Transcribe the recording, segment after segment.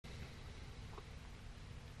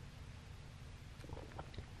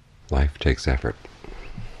Life takes effort.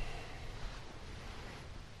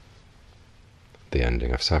 The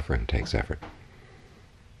ending of suffering takes effort.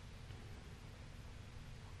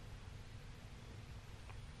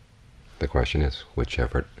 The question is, which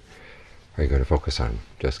effort are you going to focus on?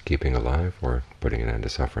 Just keeping alive or putting an end to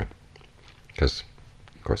suffering? Because,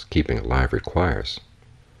 of course, keeping alive requires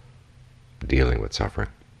dealing with suffering,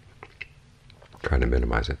 trying to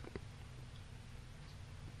minimize it.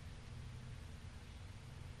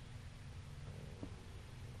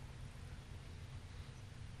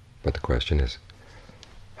 But the question is,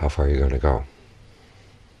 how far are you going to go?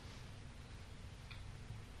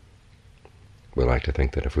 We like to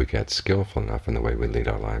think that if we get skillful enough in the way we lead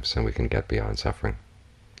our lives, then we can get beyond suffering,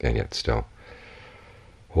 and yet still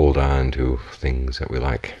hold on to things that we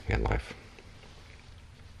like in life.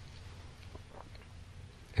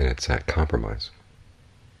 And it's that compromise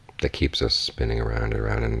that keeps us spinning around and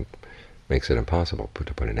around and makes it impossible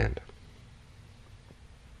to put an end.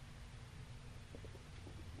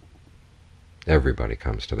 Everybody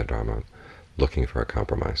comes to the Dharma looking for a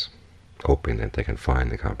compromise, hoping that they can find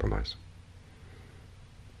the compromise.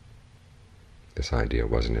 This idea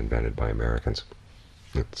wasn't invented by Americans.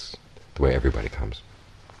 It's the way everybody comes.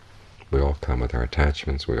 We all come with our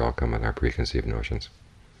attachments, we all come with our preconceived notions,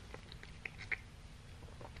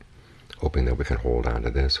 hoping that we can hold on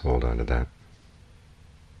to this, hold on to that.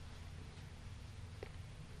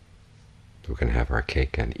 We can have our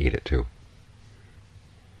cake and eat it too.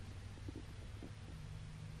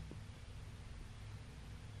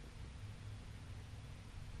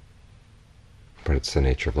 But it's the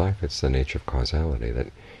nature of life, it's the nature of causality, that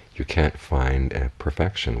you can't find a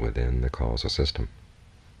perfection within the causal system.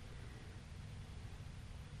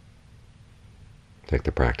 Take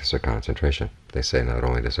the practice of concentration. They say not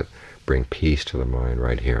only does it bring peace to the mind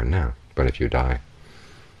right here and now, but if you die,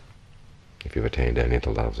 if you've attained any of the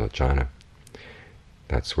levels of jhana,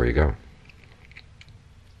 that's where you go.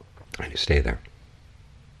 And you stay there.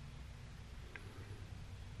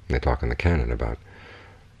 And they talk in the canon about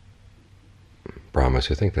Brahmas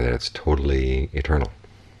who think that it's totally eternal,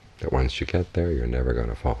 that once you get there, you're never going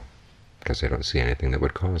to fall, because they don't see anything that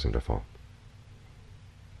would cause them to fall.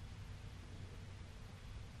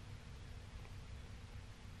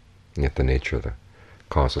 And yet the nature of the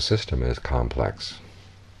causal system is complex.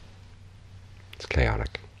 It's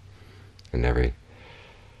chaotic. And every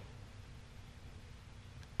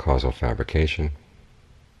causal fabrication,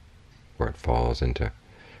 where it falls into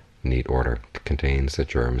neat order, contains the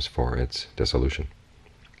germs for its dissolution.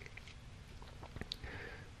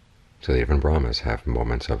 So even Brahmas have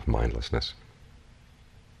moments of mindlessness.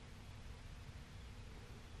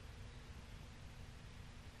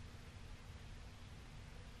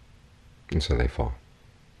 And so they fall.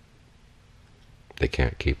 They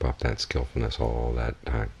can't keep up that skillfulness all that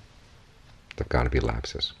time. There've got to be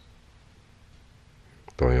lapses.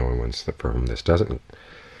 The only ones that for whom this doesn't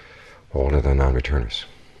hold are the non-returners,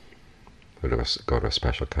 who go to a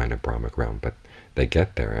special kind of Brahmic realm, but they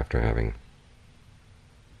get there after having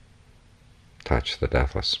touched the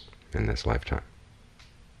deathless in this lifetime.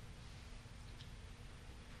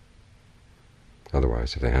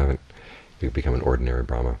 Otherwise, if they haven't, you become an ordinary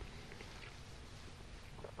Brahma.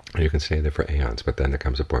 You can stay there for aeons, but then there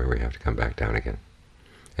comes a point where you have to come back down again.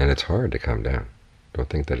 And it's hard to come down. Don't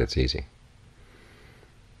think that it's easy.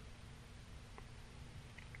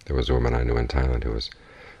 There was a woman I knew in Thailand who was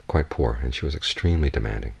quite poor, and she was extremely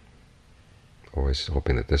demanding, always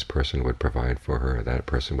hoping that this person would provide for her, or that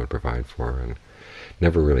person would provide for her, and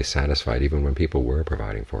never really satisfied, even when people were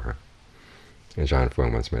providing for her. And John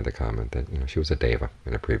Fung once made the comment that she was a deva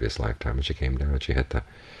in a previous lifetime, and she came down and she hit the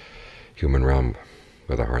human realm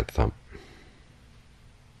with a hard thump,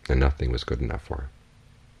 and nothing was good enough for her.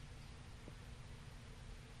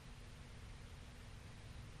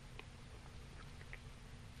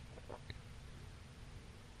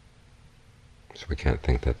 So we can't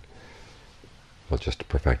think that we'll just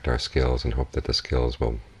perfect our skills and hope that the skills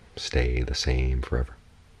will stay the same forever.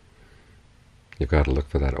 You've got to look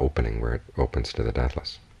for that opening where it opens to the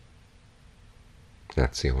deathless.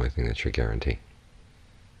 That's the only thing that's your guarantee.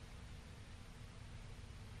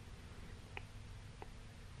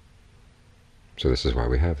 So this is why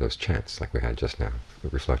we have those chants like we had just now,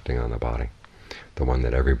 reflecting on the body, the one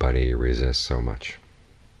that everybody resists so much.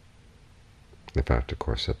 The fact, of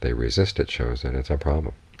course, that they resist it shows that it's a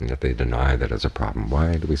problem, and that they deny that it's a problem.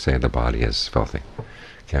 Why do we say the body is filthy?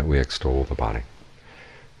 Can't we extol the body?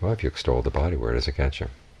 Well, if you extol the body, where does it get you?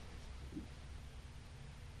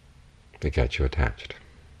 It gets you attached.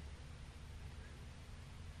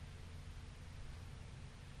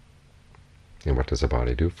 And what does the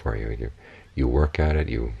body do for you? You work at it,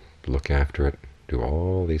 you look after it, do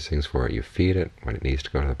all these things for it. You feed it. When it needs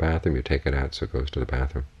to go to the bathroom, you take it out so it goes to the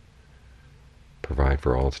bathroom. Provide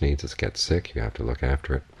for all its needs. It gets sick, you have to look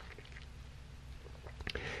after it.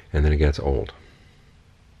 And then it gets old.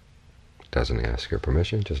 Doesn't ask your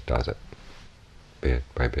permission, just does it. Bit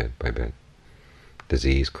by bit by bit.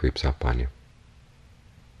 Disease creeps up on you.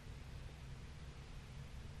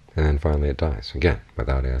 And then finally it dies. Again,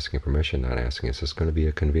 without asking permission, not asking, is this going to be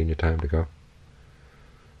a convenient time to go?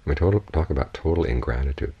 I mean, talk about total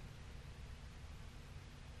ingratitude.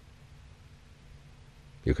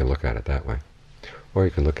 You can look at it that way. Or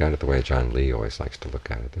you can look at it the way John Lee always likes to look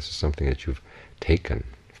at it. This is something that you've taken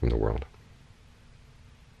from the world.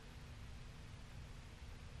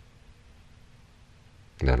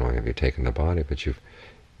 Not only have you taken the body, but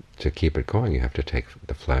to keep it going, you have to take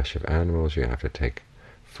the flesh of animals, you have to take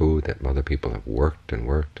food that other people have worked and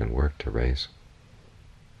worked and worked to raise.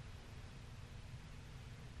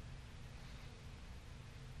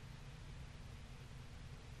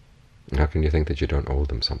 How can you think that you don't owe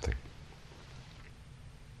them something?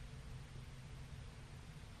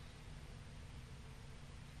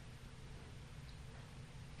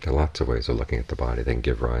 There are lots of ways of looking at the body that can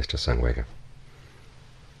give rise to Sangvega,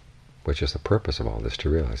 which is the purpose of all this, to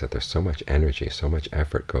realize that there's so much energy, so much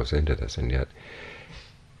effort goes into this, and yet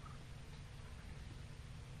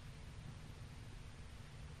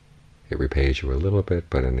it repays you a little bit,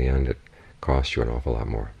 but in the end it costs you an awful lot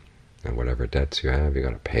more. And whatever debts you have, you've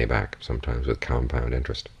got to pay back, sometimes with compound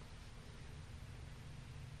interest.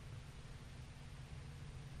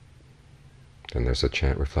 Then there's a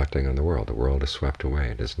chant reflecting on the world. The world is swept away.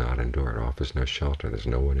 It does not endure. It offers no shelter. There's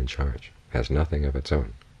no one in charge. It has nothing of its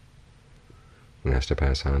own. And has to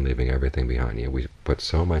pass on, leaving everything behind you. We put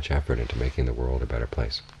so much effort into making the world a better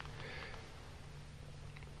place.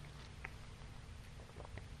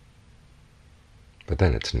 But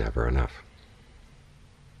then it's never enough.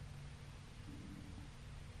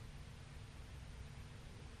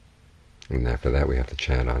 And after that we have to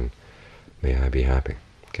chant on, may I be happy.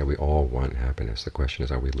 Okay, we all want happiness. The question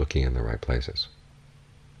is, are we looking in the right places?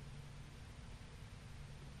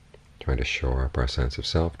 Trying to shore up our sense of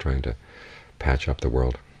self, trying to patch up the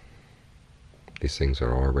world. These things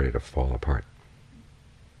are all ready to fall apart.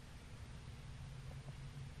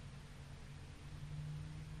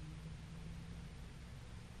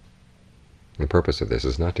 The purpose of this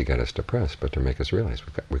is not to get us depressed, but to make us realize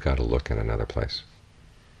we've got to look in another place.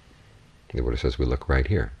 The Buddha says we look right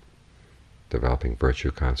here, developing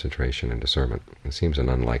virtue, concentration, and discernment. It seems an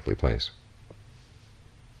unlikely place.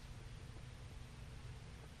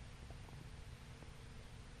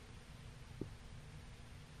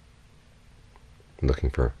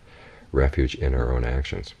 Looking for refuge in our own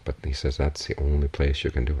actions. But he says that's the only place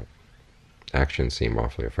you can do it. Actions seem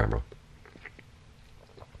awfully ephemeral.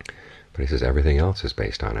 But he says everything else is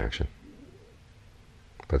based on action.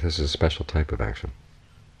 But this is a special type of action.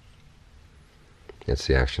 It's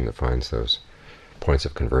the action that finds those points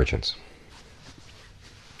of convergence,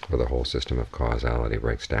 where the whole system of causality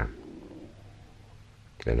breaks down,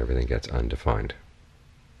 and everything gets undefined.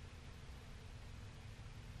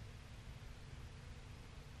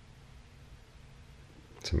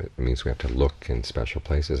 So it means we have to look in special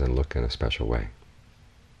places and look in a special way.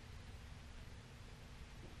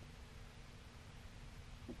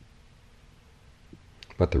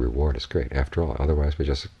 But the reward is great. After all, otherwise we're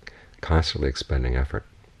just constantly expending effort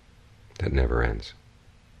that never ends,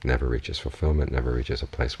 never reaches fulfillment, never reaches a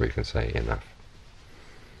place where you can say enough.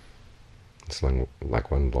 It's like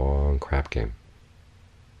one long crap game,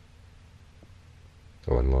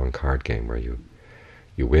 or one long card game where you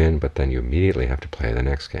win, but then you immediately have to play the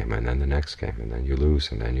next game, and then the next game, and then you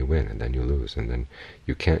lose, and then you win, and then you lose, and then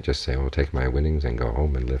you can't just say, "Oh, take my winnings and go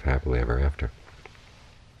home and live happily ever after."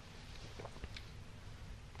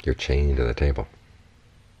 You're chained to the table.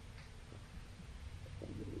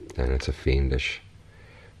 And it's a fiendish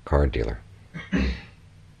card dealer.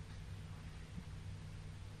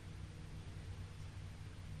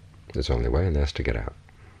 There's only way, and that's to get out.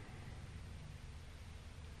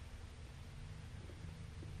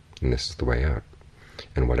 And this is the way out.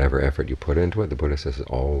 And whatever effort you put into it, the Buddha says, is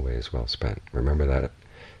always well spent. Remember that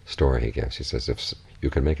story he gives. He says, if you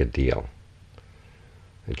could make a deal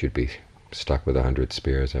that you'd be stuck with 100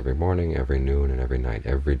 spears every morning, every noon, and every night,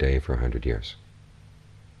 every day for 100 years.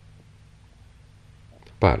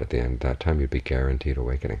 But at the end of that time, you'd be guaranteed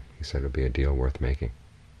awakening. He said it would be a deal worth making.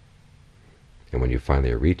 And when you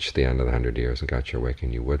finally reached the end of the 100 years and got your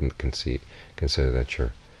awakening, you wouldn't consider that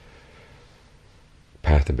your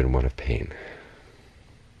path had been one of pain.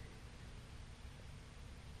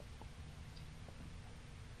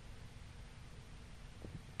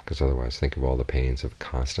 Because otherwise, think of all the pains of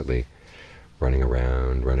constantly running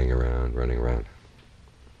around, running around, running around.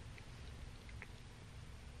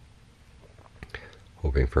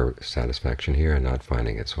 Hoping for satisfaction here and not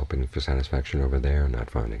finding it. Hoping for satisfaction over there and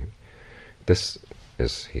not finding it. This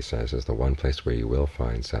is, he says, is the one place where you will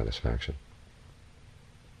find satisfaction.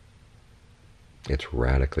 It's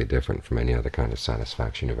radically different from any other kind of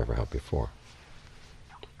satisfaction you've ever had before.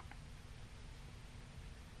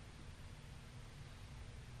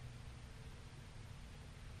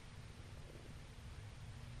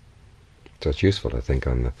 So it's useful to think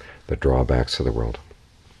on the drawbacks of the world,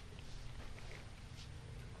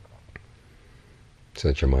 so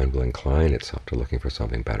that your mind will incline itself to looking for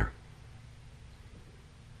something better.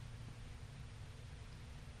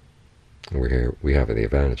 And we have the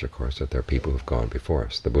advantage, of course, that there are people who've gone before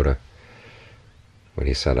us. The Buddha, when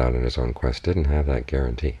he set out on his own quest, didn't have that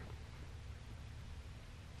guarantee.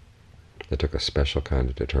 It took a special kind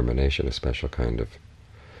of determination, a special kind of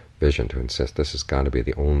vision to insist this has got to be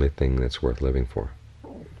the only thing that's worth living for.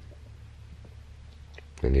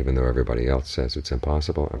 And even though everybody else says it's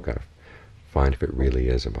impossible, I've got to find if it really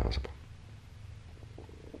is impossible.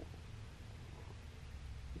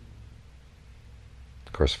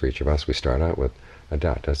 Of course, for each of us, we start out with a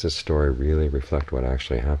doubt. Does this story really reflect what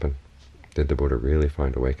actually happened? Did the Buddha really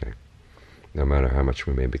find awakening? No matter how much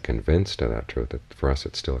we may be convinced of that truth, for us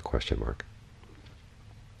it's still a question mark.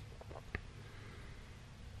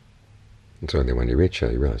 And so when you reach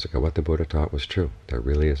it, you realize, okay, what the Buddha taught was true. There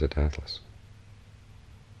really is a deathless.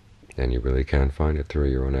 And you really can find it through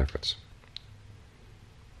your own efforts,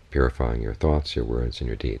 purifying your thoughts, your words, and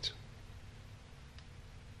your deeds.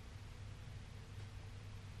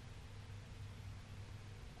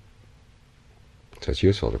 So it's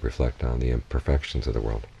useful to reflect on the imperfections of the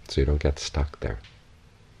world, so you don't get stuck there.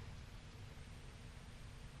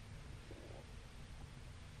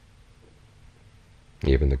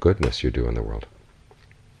 Even the goodness you do in the world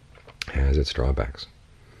has its drawbacks.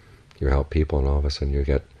 You help people, and all of a sudden you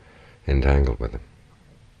get entangled with them.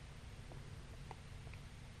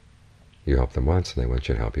 You help them once, and they want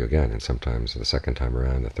you to help you again, and sometimes the second time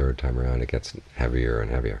around, the third time around, it gets heavier and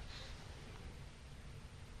heavier.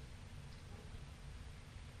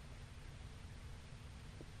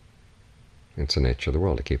 It's the nature of the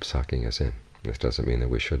world to keep sucking us in. This doesn't mean that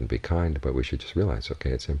we shouldn't be kind, but we should just realize, okay,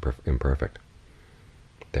 it's imperfect.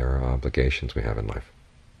 There are obligations we have in life.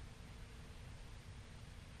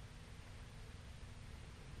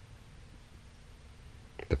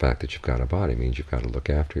 The fact that you've got a body means you've got to look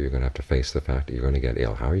after it. You're going to have to face the fact that you're going to get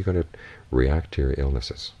ill. How are you going to react to your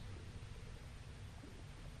illnesses?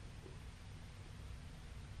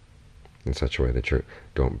 In such a way that you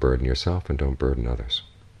don't burden yourself and don't burden others.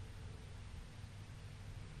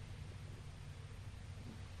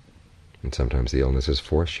 And sometimes the illnesses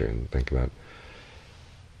force you. And think about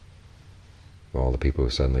all the people who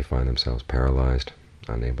suddenly find themselves paralyzed,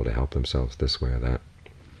 unable to help themselves this way or that.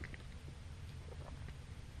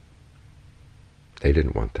 They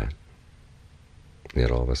didn't want that. Yet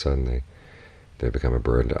all of a sudden they become a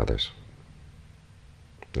burden to others.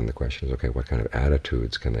 And the question is, okay, what kind of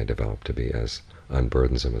attitudes can they develop to be as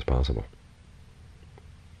unburdensome as possible?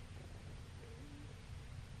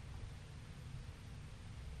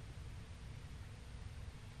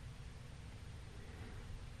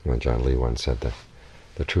 When John Lee once said that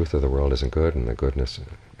the truth of the world isn't good and the goodness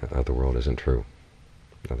of the world isn't true.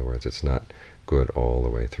 In other words, it's not good all the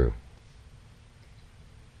way through.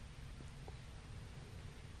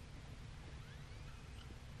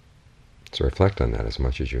 So reflect on that as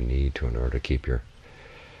much as you need to in order to keep your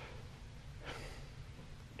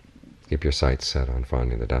sights set on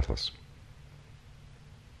finding the deathless.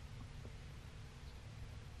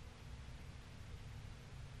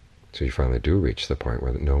 So you finally do reach the point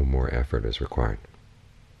where no more effort is required.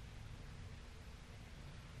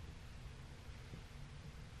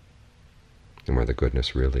 And where the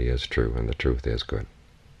goodness really is true and the truth is good.